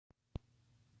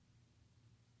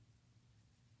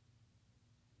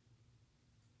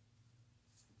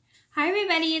Hi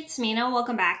everybody, it's Mena.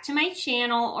 Welcome back to my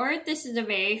channel, or if this is the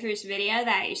very first video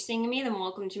that you're seeing me, then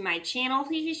welcome to my channel.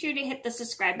 Please be sure to hit the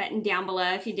subscribe button down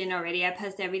below if you didn't already. I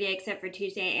post every day except for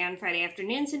Tuesday and Friday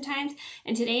afternoons sometimes.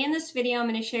 And today in this video, I'm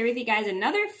going to share with you guys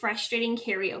another frustrating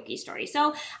karaoke story.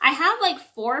 So I have like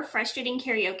 4 frustrating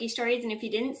karaoke stories, and if you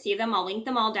didn't see them, I'll link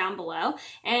them all down below.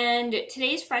 And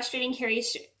today's frustrating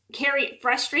karaoke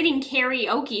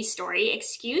story,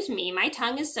 excuse me, my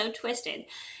tongue is so twisted,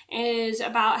 is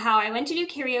about how I went to do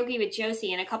karaoke with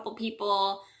Jocie and a couple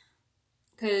people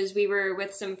because we were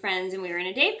with some friends and we were in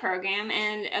a day program,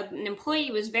 and an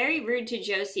employee was very rude to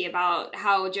Jocie about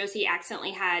how Jocie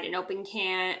accidentally had an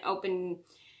open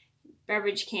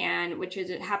beverage can, which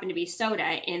happened to be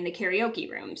soda, in the karaoke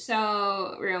room,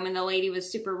 and the lady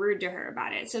was super rude to her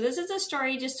about it. So this is a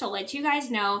story just to let you guys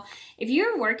know, if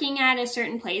you're working at a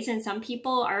certain place and some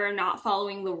people are not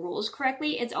following the rules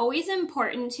correctly, it's always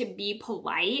important to be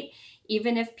polite,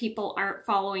 even if people aren't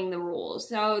following the rules.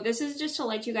 So this is just to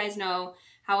let you guys know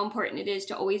how important it is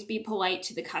to always be polite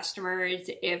to the customers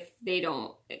if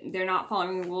they're not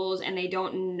following the rules and they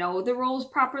don't know the rules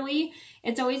properly.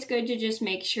 It's always good to just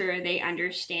make sure they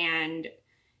understand,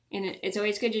 and it's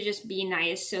always good to just be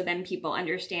nice so then people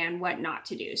understand what not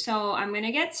to do. So I'm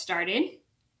gonna get started.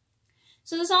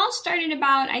 So this all started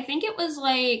about, I think it was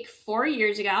like 4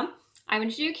 years ago. I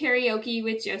went to do karaoke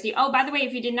with Jocie. Oh, by the way,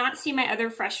 if you did not see my other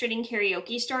frustrating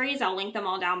karaoke stories, I'll link them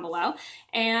all down below.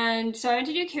 And so I went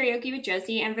to do karaoke with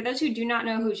Jocie. And for those who do not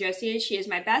know who Jocie is, she is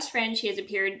my best friend. She has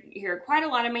appeared here quite a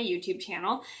lot on my YouTube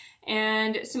channel.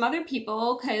 And some other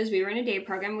people, because we were in a day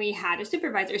program, we had a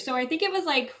supervisor. So I think it was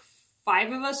like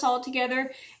 5 of us all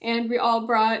together, and we all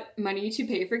brought money to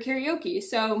pay for karaoke.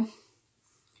 So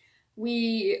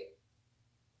we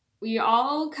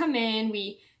all come in,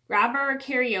 we grab our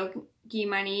karaoke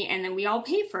money, and then we all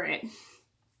pay for it.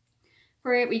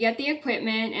 We get the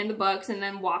equipment and the books and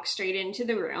then walk straight into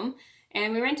the room.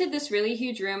 And we rented this really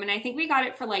huge room, and I think we got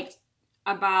it for like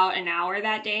about an hour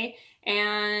that day.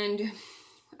 And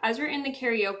as we're in the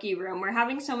karaoke room, we're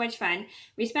having so much fun.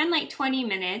 We spend like 20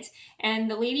 minutes, and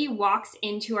the lady walks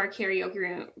into our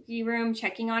karaoke room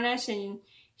checking on us, and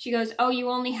she goes, "Oh, you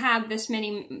only have this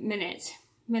many minutes,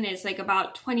 like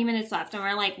about 20 minutes left." And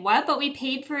we're like, "What? But we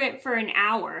paid for it for an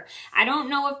hour." I don't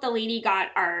know if the lady got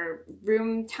our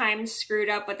room time screwed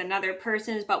up with another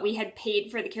person's, but we had paid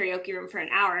for the karaoke room for an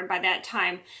hour, and by that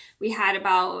time we had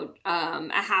about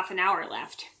a half an hour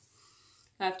left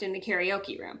in the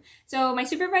karaoke room. So my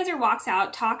supervisor walks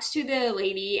out, talks to the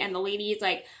lady, and the lady's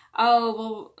like, "Oh,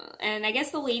 well," and I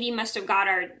guess the lady must have got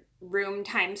our room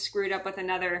time screwed up with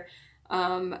another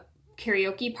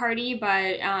karaoke party,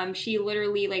 but she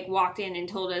literally like walked in and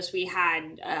told us we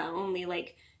had only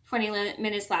like 20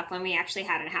 minutes left when we actually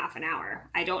had a half an hour.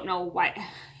 I don't know what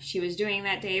she was doing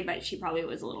that day, but she probably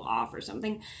was a little off or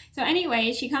something. So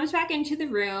anyway, she comes back into the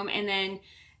room and then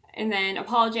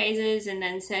apologizes and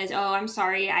then says, "Oh, I'm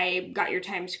sorry, I got your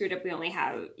time screwed up.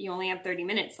 You only have 30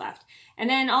 minutes left." And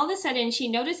then all of a sudden she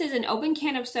notices an open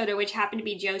can of soda, which happened to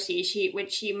be Jocie,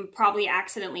 which she probably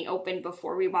accidentally opened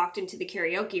before we walked into the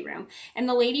karaoke room. And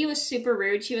the lady was super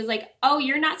rude. She was like, "Oh,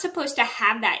 you're not supposed to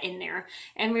have that in there."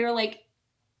 And we were like,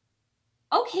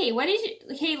 "Okay,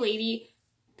 okay, lady,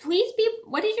 please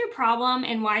what is your problem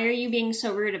and why are you being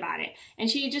so rude about it?" And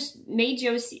she just made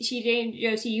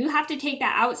Jocie, "You have to take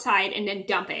that outside and then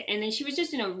dump it." And then she was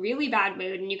just in a really bad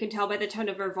mood, and you can tell by the tone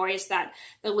of her voice that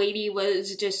the lady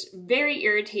was just very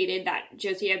irritated that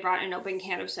Jocie had brought an open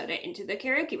can of soda into the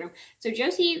karaoke room. So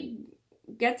Jocie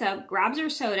gets up, grabs her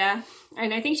soda,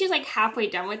 and I think she's like halfway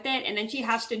done with it, and then she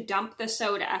has to dump the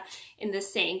soda in the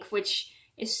sink, which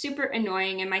is super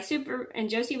annoying. And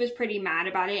Jocie was pretty mad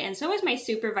about it, and so was my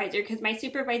supervisor, because my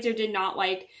supervisor did not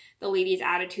like the lady's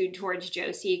attitude towards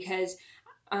Jocie, because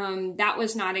that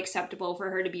was not acceptable for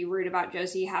her to be rude about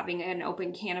Jocie having an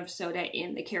open can of soda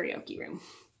in the karaoke room.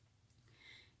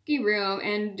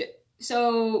 And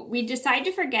so we decided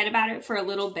to forget about it for a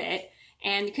little bit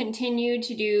and continue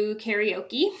to do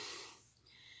karaoke.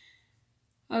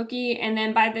 Okay, and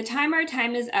then by the time our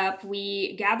time is up,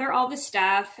 we gather all the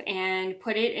stuff and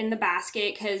put it in the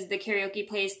basket, because the karaoke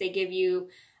place, they give you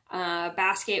a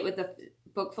basket with a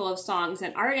book full of songs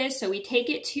and artists. So we take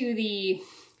it to the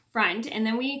front, and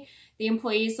then the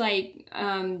employee's like,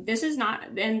 "This is not,"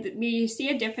 and we see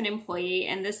a different employee,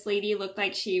 and this lady looked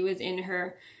like she was in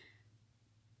her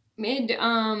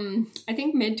I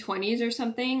think mid-20s or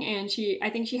something, and I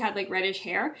think she had like reddish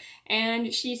hair,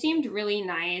 and she seemed really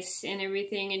nice and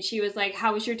everything, and she was like,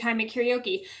 "How was your time at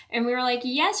karaoke?" And we were like,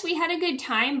 "Yes, we had a good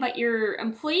time, but your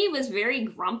employee was very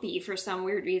grumpy for some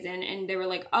weird reason." And they were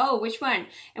like, "Oh, which one?"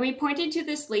 And we pointed to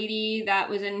this lady that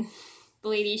was in the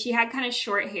lady, she had kind of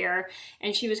short hair,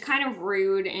 and she was kind of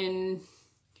rude and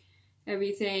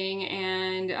everything,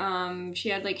 and she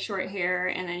had like short hair,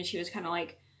 and then she was kind of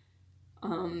like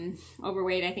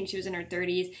overweight. I think she was in her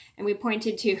 30s, and we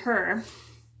pointed to her.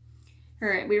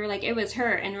 We were like, it was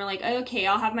her, and we're like, okay,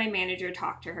 I'll have my manager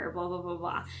talk to her, blah, blah, blah,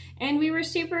 blah. And we were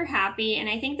super happy, and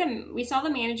I think we saw the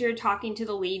manager talking to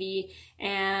the lady,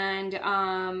 and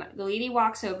the lady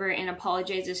walks over and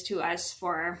apologizes to us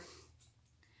for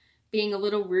being a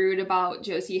little rude about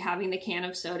Jocie having the can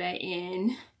of soda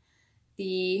in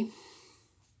the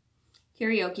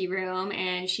karaoke room,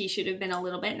 and she should have been a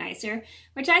little bit nicer,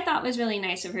 which I thought was really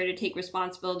nice of her to take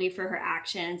responsibility for her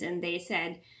actions. And they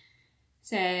said,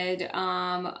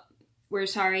 we're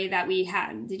sorry that we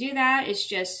had to do that. It's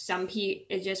just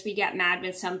we get mad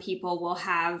when some people will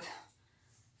have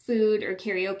food or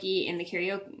karaoke in the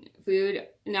food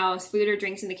or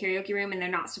drinks in the karaoke room, and they're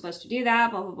not supposed to do that,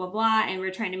 blah, blah, blah, blah. And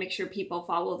we're trying to make sure people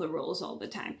follow the rules all the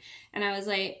time. And I was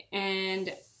like,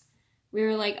 and we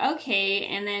were like, okay.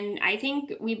 And then I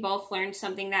think we both learned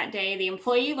something that day. The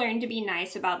employee learned to be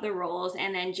nice about the rules,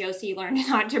 and then Jocie learned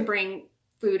not to bring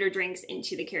food or drinks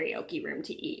into the karaoke room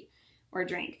to eat or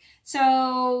drink.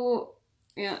 So,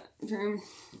 yeah,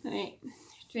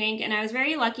 drink. And I was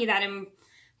very lucky that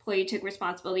employee took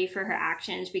responsibility for her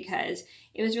actions, because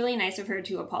it was really nice of her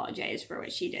to apologize for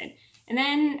what she did. And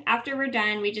then after we're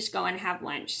done, we just go and have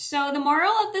lunch. So the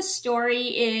moral of the story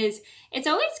is, it's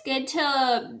always good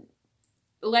to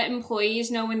let employees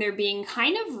know when they're being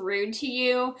kind of rude to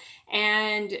you,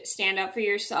 and stand up for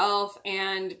yourself.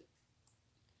 And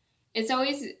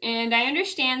I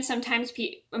understand sometimes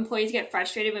employees get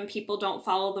frustrated when people don't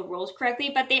follow the rules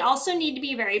correctly, but they also need to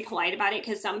be very polite about it,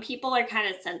 because some people are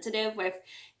kind of sensitive if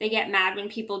they get mad when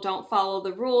people don't follow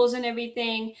the rules and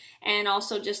everything. And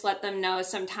also just let them know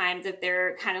sometimes if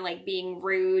they're kind of like being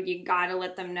rude, you gotta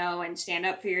let them know and stand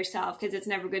up for yourself, because it's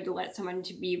never good to let someone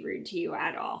to be rude to you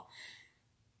at all.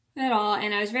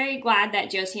 And I was very glad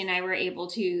that Jocie and I were able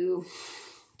to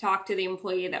talk to the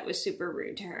employee that was super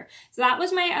rude to her. So that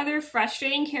was my other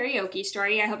frustrating karaoke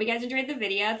story. I hope you guys enjoyed the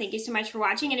video. Thank you so much for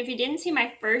watching. And if you didn't see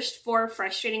my first 4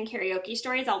 frustrating karaoke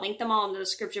stories, I'll link them all in the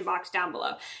description box down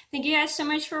below. Thank you guys so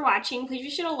much for watching. Please be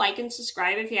sure to like and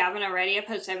subscribe if you haven't already. I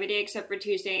post every day except for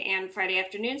Tuesday and Friday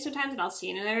afternoon sometimes, and I'll see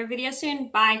you in another video soon.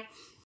 Bye.